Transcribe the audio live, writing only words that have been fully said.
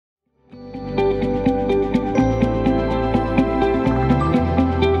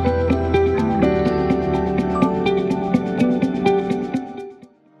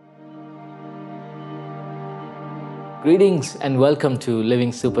Greetings and welcome to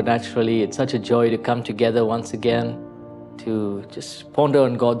Living Supernaturally. It's such a joy to come together once again to just ponder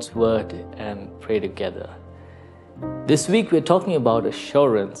on God's Word and pray together. This week we're talking about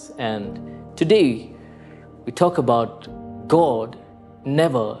assurance, and today we talk about God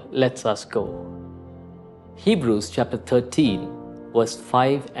never lets us go. Hebrews chapter 13 verse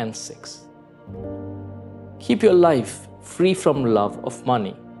 5 and 6. Keep your life free from love of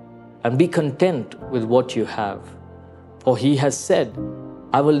money and be content with what you have. For he has said,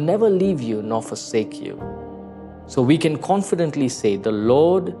 I will never leave you nor forsake you. So we can confidently say, the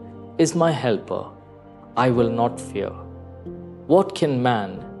Lord is my helper. I will not fear. What can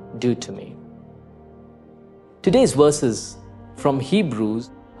man do to me? Today's verses from Hebrews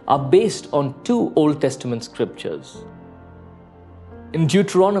are based on two Old Testament scriptures. In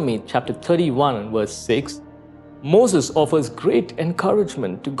Deuteronomy chapter 31 and verse 6, Moses offers great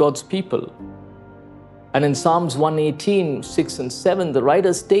encouragement to God's people. And in Psalms 118, 6 and 7, the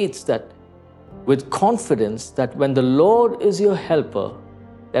writer states that with confidence that when the Lord is your helper,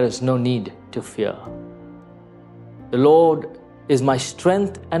 there is no need to fear. The Lord is my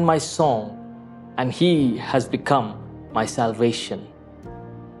strength and my song, and He has become my salvation.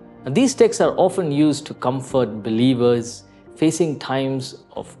 And these texts are often used to comfort believers facing times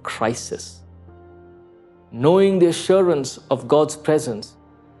of crisis. Knowing the assurance of God's presence,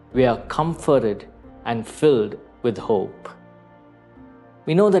 we are comforted and filled with hope.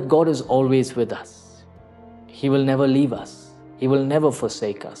 We know that God is always with us. He will never leave us. He will never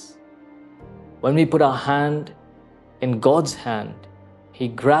forsake us. When we put our hand in God's hand, He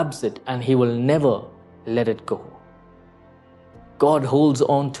grabs it and He will never let it go. God holds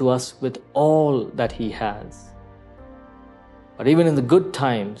on to us with all that He has. But even in the good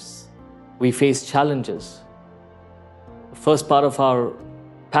times, we face challenges. The first part of our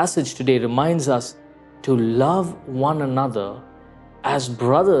passage today reminds us to love one another as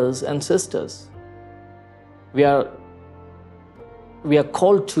brothers and sisters. We are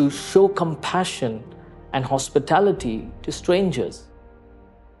called to show compassion and hospitality to strangers.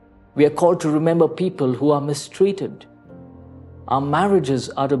 We are called to remember people who are mistreated. Our marriages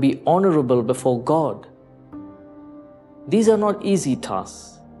are to be honorable before God. These are not easy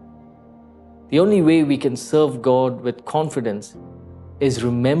tasks. The only way we can serve God with confidence is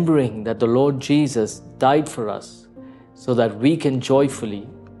remembering that the Lord Jesus died for us so that we can joyfully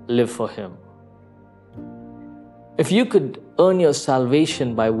live for Him. If you could earn your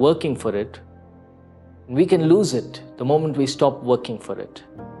salvation by working for it, we can lose it the moment we stop working for it.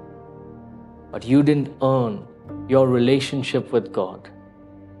 But you didn't earn your relationship with God.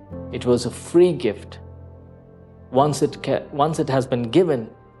 It was a free gift. Once it has been given,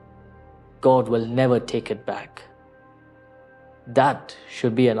 God will never take it back. That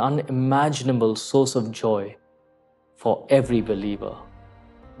should be an unimaginable source of joy for every believer.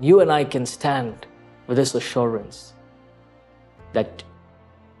 You and I can stand with this assurance that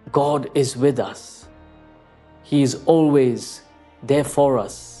God is with us. He is always there for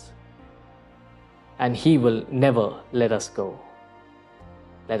us, and He will never let us go.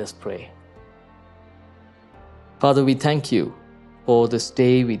 Let us pray. Father, we thank You for this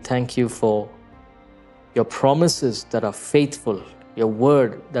day. We thank You for Your promises that are faithful, Your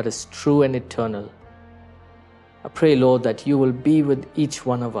word that is true and eternal. I pray, Lord, that You will be with each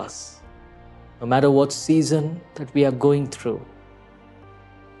one of us, no matter what season that we are going through.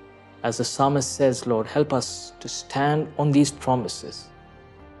 As the psalmist says, Lord, help us to stand on these promises.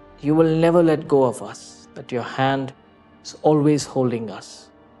 You will never let go of us, that Your hand is always holding us.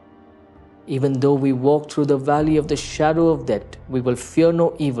 Even though we walk through the valley of the shadow of death, we will fear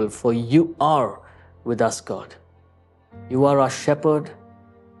no evil, for You are with us, God. You are our shepherd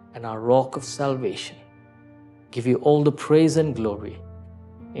and our rock of salvation. Give You all the praise and glory.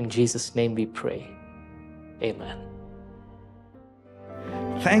 In Jesus' name we pray. Amen.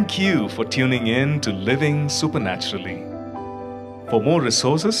 Thank you for tuning in to Living Supernaturally. For more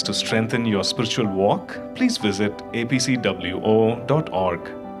resources to strengthen your spiritual walk, please visit apcwo.org.